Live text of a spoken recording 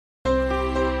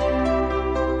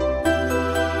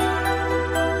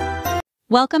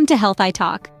Welcome to Health I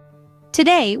Talk.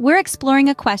 Today, we're exploring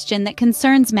a question that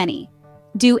concerns many.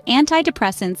 Do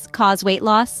antidepressants cause weight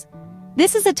loss?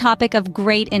 This is a topic of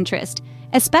great interest,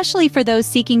 especially for those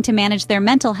seeking to manage their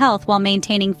mental health while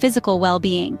maintaining physical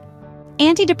well-being.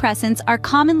 Antidepressants are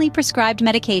commonly prescribed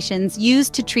medications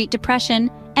used to treat depression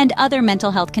and other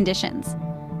mental health conditions.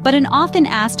 But an often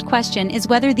asked question is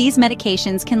whether these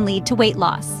medications can lead to weight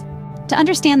loss. To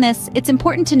understand this, it's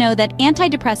important to know that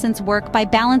antidepressants work by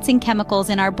balancing chemicals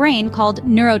in our brain called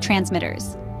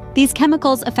neurotransmitters. These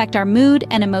chemicals affect our mood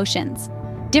and emotions.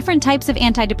 Different types of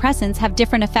antidepressants have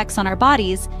different effects on our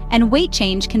bodies, and weight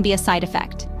change can be a side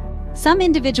effect. Some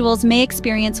individuals may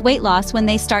experience weight loss when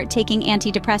they start taking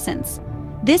antidepressants.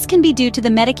 This can be due to the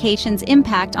medication's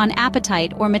impact on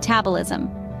appetite or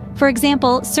metabolism. For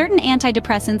example, certain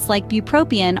antidepressants like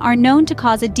bupropion are known to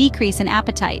cause a decrease in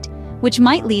appetite, which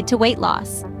might lead to weight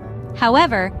loss.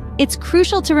 However, it's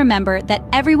crucial to remember that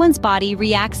everyone's body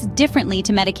reacts differently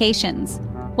to medications.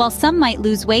 While some might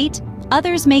lose weight,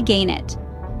 others may gain it.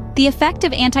 The effect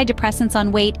of antidepressants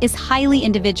on weight is highly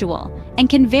individual and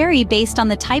can vary based on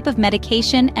the type of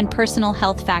medication and personal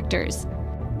health factors.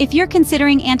 If you're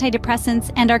considering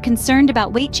antidepressants and are concerned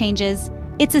about weight changes,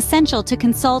 it's essential to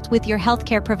consult with your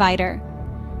healthcare provider.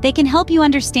 They can help you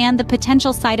understand the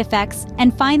potential side effects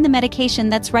and find the medication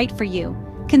that's right for you,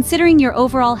 considering your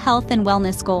overall health and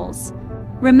wellness goals.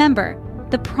 Remember,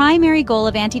 the primary goal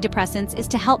of antidepressants is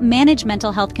to help manage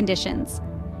mental health conditions.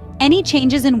 Any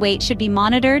changes in weight should be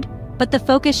monitored, but the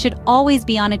focus should always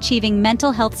be on achieving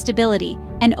mental health stability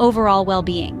and overall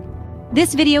well-being.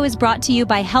 This video is brought to you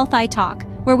by Health I Talk,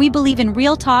 where we believe in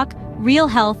real talk, real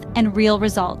health, and real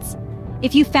results.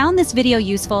 If you found this video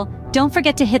useful, don't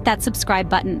forget to hit that subscribe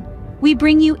button. We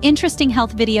bring you interesting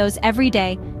health videos every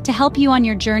day to help you on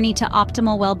your journey to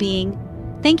optimal well-being.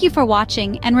 Thank you for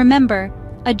watching, and remember,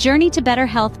 a journey to better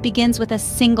health begins with a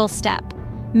single step.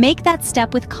 Make that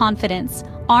step with confidence,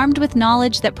 armed with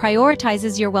knowledge that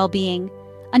prioritizes your well-being.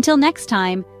 Until next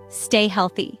time, stay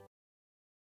healthy.